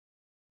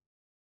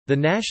The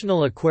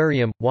National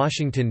Aquarium,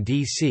 Washington,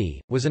 D.C.,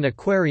 was an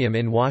aquarium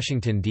in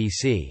Washington,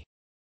 D.C.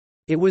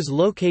 It was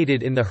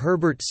located in the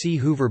Herbert C.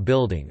 Hoover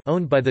Building,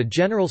 owned by the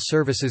General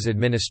Services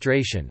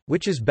Administration,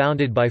 which is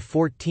bounded by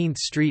 14th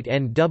Street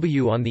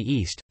NW on the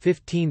east,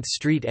 15th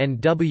Street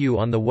NW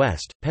on the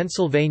west,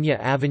 Pennsylvania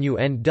Avenue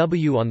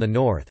NW on the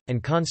north,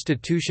 and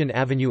Constitution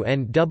Avenue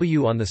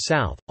NW on the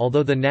south.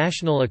 Although the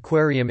National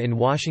Aquarium in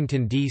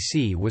Washington,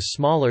 D.C. was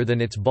smaller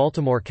than its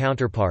Baltimore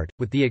counterpart,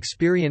 with the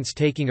experience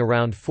taking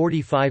around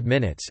 45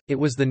 minutes, it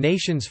was the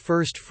nation's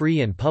first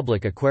free and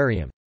public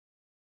aquarium.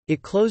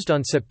 It closed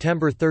on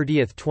September 30,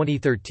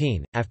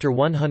 2013, after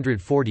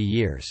 140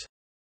 years.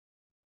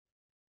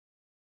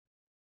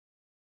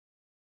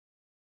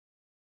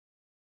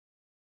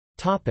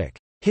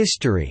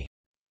 History.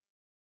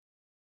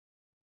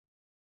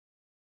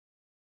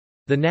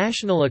 The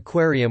National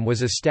Aquarium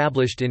was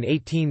established in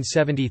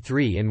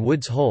 1873 in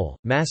Woods Hole,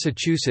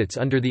 Massachusetts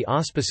under the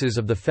auspices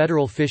of the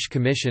Federal Fish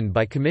Commission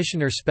by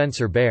Commissioner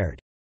Spencer Baird.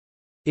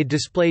 It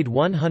displayed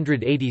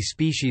 180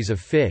 species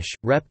of fish,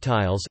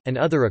 reptiles, and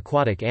other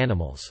aquatic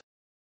animals.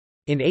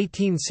 In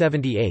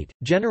 1878,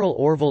 General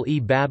Orville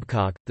E.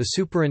 Babcock, the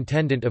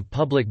superintendent of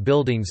public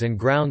buildings and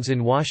grounds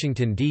in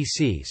Washington,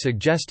 D.C.,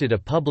 suggested a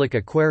public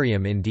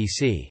aquarium in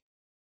D.C.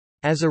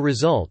 As a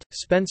result,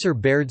 Spencer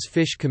Baird's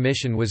Fish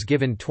Commission was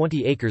given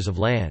 20 acres of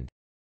land.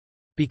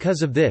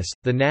 Because of this,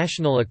 the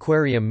National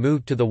Aquarium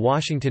moved to the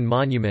Washington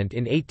Monument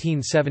in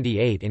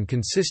 1878 and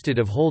consisted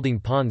of holding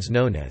ponds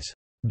known as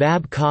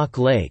Babcock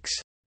Lakes.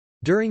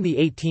 During the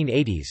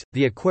 1880s,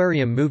 the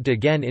aquarium moved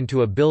again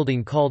into a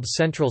building called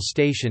Central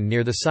Station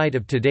near the site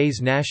of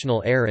today's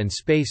National Air and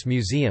Space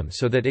Museum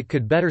so that it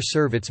could better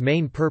serve its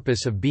main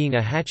purpose of being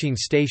a hatching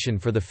station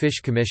for the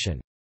Fish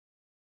Commission.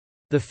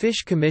 The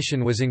Fish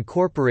Commission was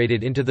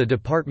incorporated into the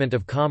Department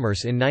of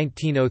Commerce in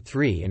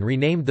 1903 and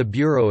renamed the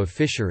Bureau of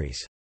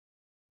Fisheries.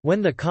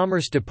 When the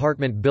Commerce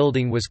Department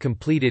building was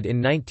completed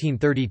in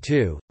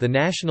 1932, the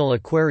National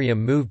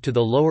Aquarium moved to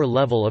the lower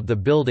level of the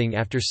building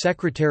after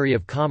Secretary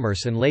of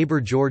Commerce and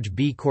Labor George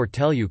B.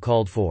 Cortelyou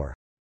called for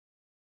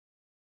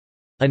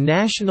a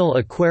national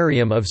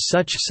aquarium of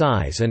such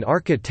size and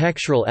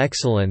architectural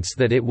excellence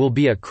that it will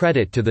be a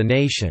credit to the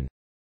nation.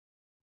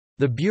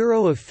 The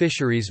Bureau of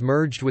Fisheries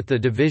merged with the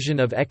Division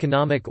of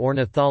Economic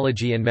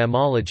Ornithology and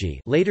Mammalogy,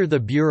 later the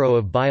Bureau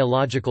of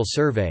Biological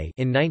Survey,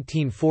 in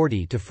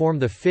 1940 to form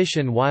the Fish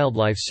and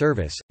Wildlife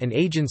Service, an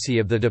agency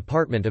of the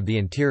Department of the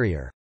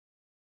Interior.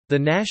 The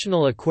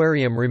National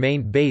Aquarium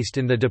remained based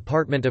in the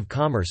Department of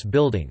Commerce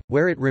building,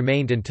 where it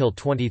remained until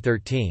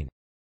 2013.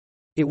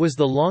 It was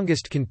the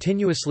longest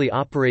continuously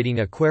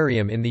operating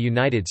aquarium in the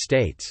United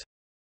States.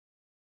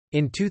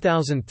 In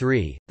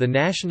 2003, the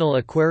National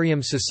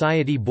Aquarium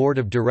Society Board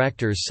of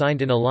Directors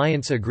signed an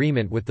alliance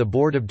agreement with the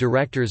Board of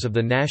Directors of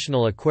the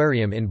National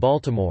Aquarium in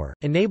Baltimore,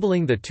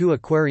 enabling the two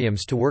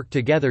aquariums to work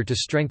together to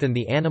strengthen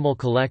the animal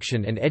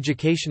collection and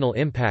educational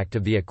impact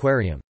of the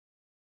aquarium.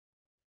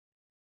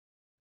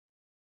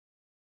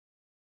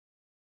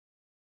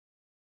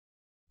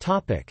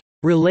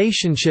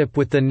 Relationship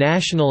with the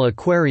National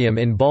Aquarium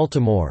in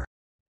Baltimore.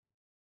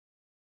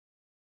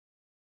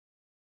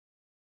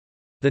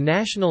 The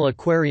National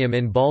Aquarium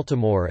in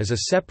Baltimore is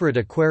a separate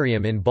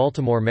aquarium in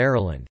Baltimore,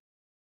 Maryland.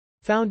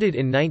 Founded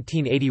in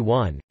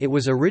 1981, it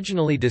was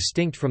originally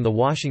distinct from the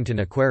Washington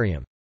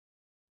Aquarium.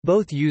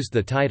 Both used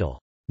the title,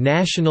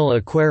 National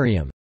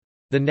Aquarium.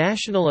 The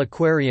National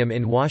Aquarium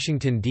in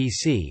Washington,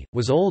 D.C.,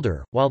 was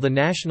older, while the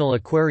National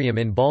Aquarium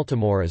in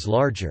Baltimore is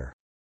larger.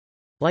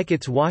 Like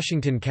its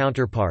Washington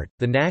counterpart,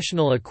 the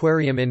National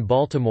Aquarium in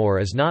Baltimore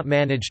is not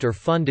managed or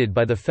funded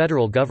by the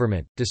federal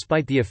government,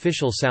 despite the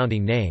official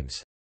sounding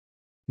names.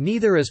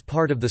 Neither is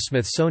part of the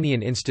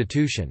Smithsonian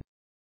Institution.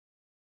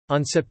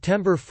 On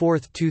September 4,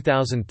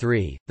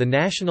 2003, the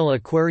National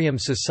Aquarium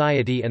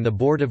Society and the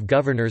Board of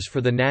Governors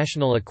for the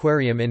National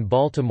Aquarium in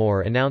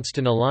Baltimore announced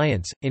an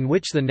alliance, in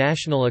which the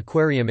National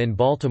Aquarium in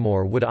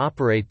Baltimore would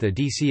operate the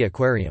D.C.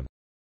 Aquarium.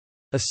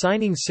 A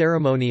signing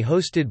ceremony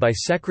hosted by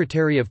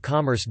Secretary of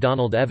Commerce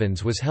Donald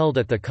Evans was held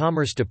at the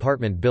Commerce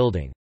Department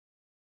building.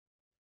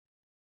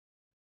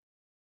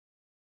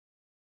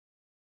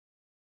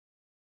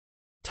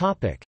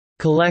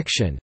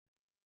 Collection.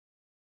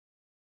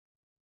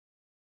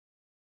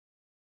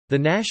 The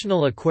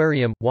National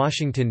Aquarium,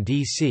 Washington,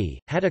 D.C.,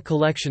 had a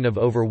collection of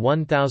over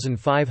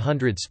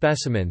 1,500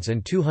 specimens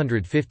and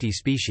 250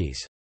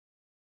 species.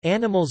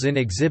 Animals in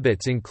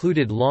exhibits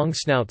included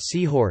longsnout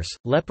seahorse,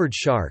 leopard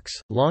sharks,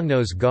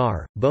 longnose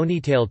gar,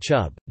 bonytail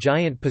chub,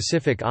 giant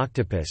Pacific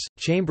octopus,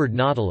 chambered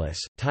nautilus,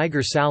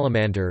 tiger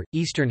salamander,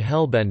 eastern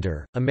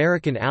hellbender,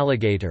 American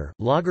alligator,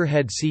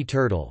 loggerhead sea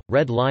turtle,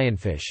 red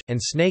lionfish, and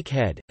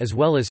snakehead, as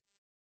well as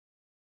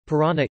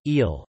piranha,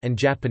 eel, and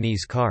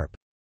Japanese carp.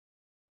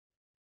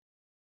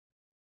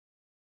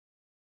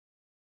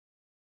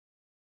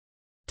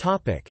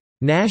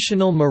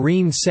 National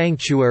Marine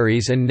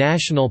Sanctuaries and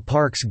National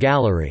Parks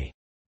Gallery.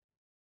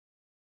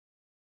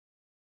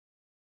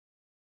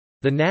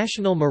 The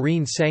National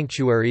Marine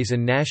Sanctuaries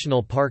and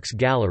National Parks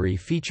Gallery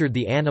featured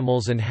the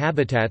animals and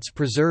habitats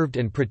preserved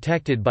and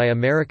protected by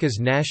America's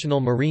National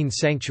Marine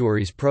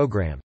Sanctuaries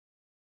program.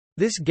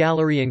 This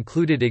gallery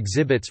included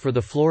exhibits for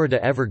the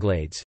Florida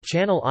Everglades,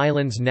 Channel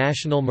Islands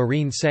National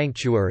Marine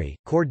Sanctuary,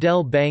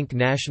 Cordell Bank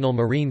National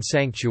Marine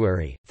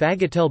Sanctuary,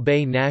 Fagotell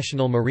Bay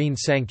National Marine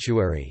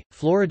Sanctuary,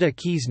 Florida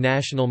Keys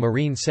National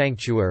Marine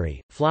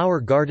Sanctuary, Flower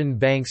Garden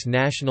Banks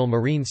National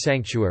Marine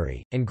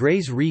Sanctuary, and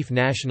Grays Reef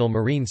National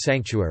Marine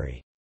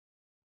Sanctuary.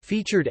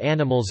 Featured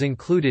animals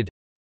included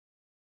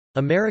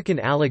American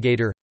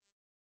alligator,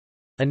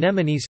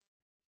 anemones,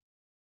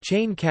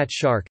 chain cat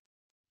shark,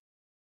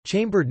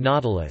 chambered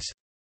nautilus,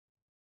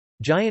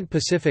 giant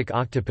Pacific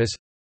octopus,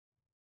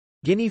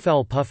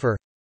 guineafowl puffer,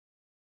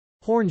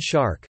 horn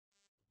shark,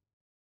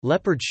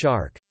 leopard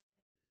shark,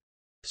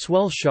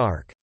 swell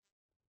shark,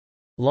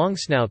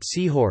 longsnout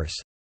seahorse,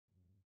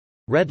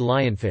 red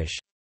lionfish,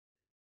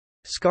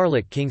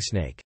 scarlet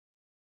kingsnake.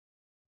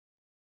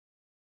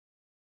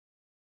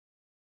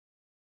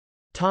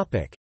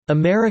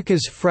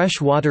 America's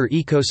Freshwater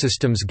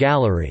Ecosystems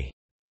Gallery.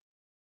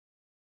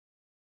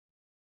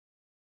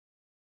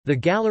 The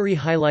gallery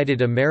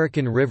highlighted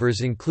American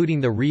rivers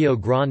including the Rio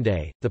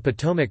Grande, the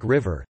Potomac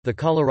River, the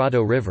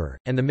Colorado River,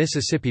 and the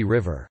Mississippi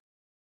River.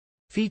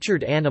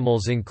 Featured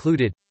animals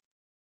included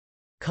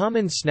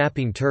common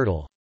snapping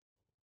turtle,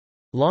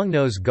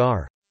 longnose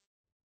gar,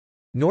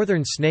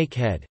 northern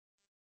snakehead,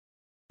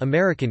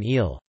 American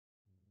eel,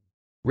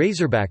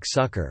 razorback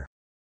sucker.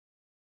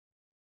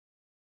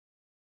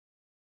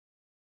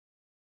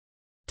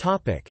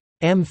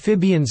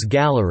 Amphibians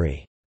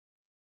Gallery.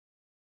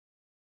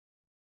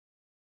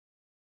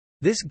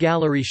 This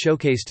gallery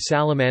showcased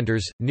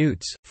salamanders,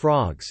 newts,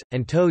 frogs,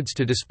 and toads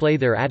to display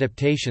their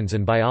adaptations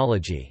and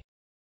biology.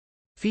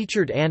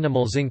 Featured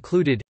animals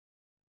included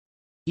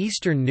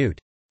eastern newt,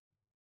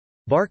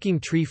 barking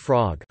tree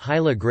frog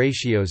Hyla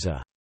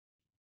graciosa,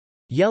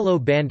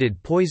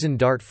 yellow-banded poison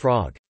dart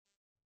frog,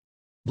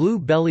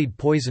 blue-bellied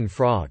poison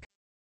frog,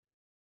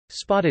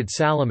 spotted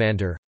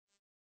salamander,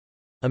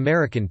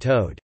 American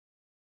toad.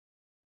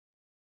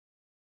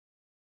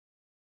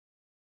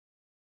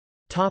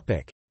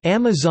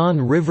 Amazon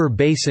River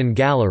Basin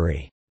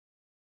Gallery.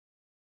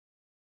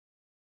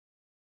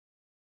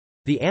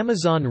 The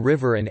Amazon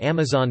River and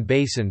Amazon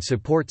Basin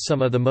support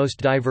some of the most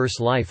diverse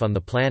life on the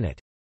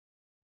planet.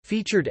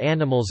 Featured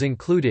animals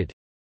included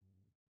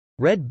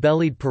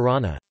red-bellied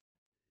piranha,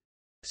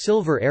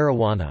 silver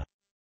arowana,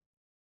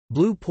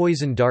 blue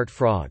poison dart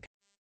frog,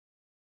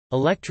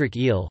 electric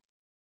eel,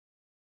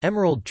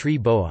 emerald tree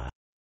boa.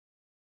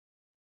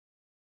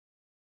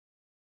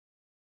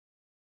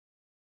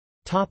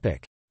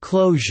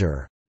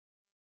 Closure.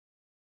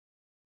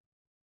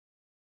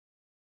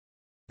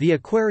 The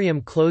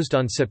aquarium closed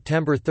on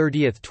September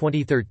 30,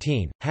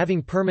 2013,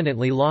 having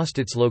permanently lost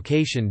its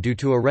location due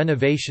to a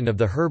renovation of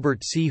the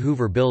Herbert C.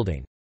 Hoover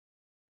Building.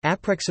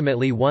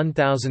 Approximately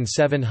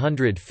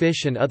 1,700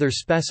 fish and other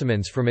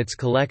specimens from its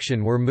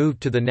collection were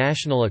moved to the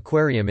National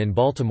Aquarium in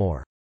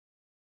Baltimore.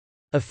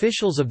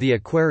 Officials of the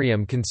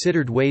aquarium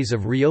considered ways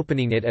of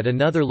reopening it at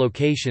another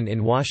location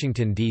in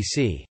Washington,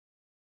 D.C.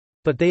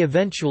 But they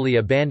eventually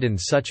abandoned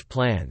such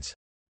plans.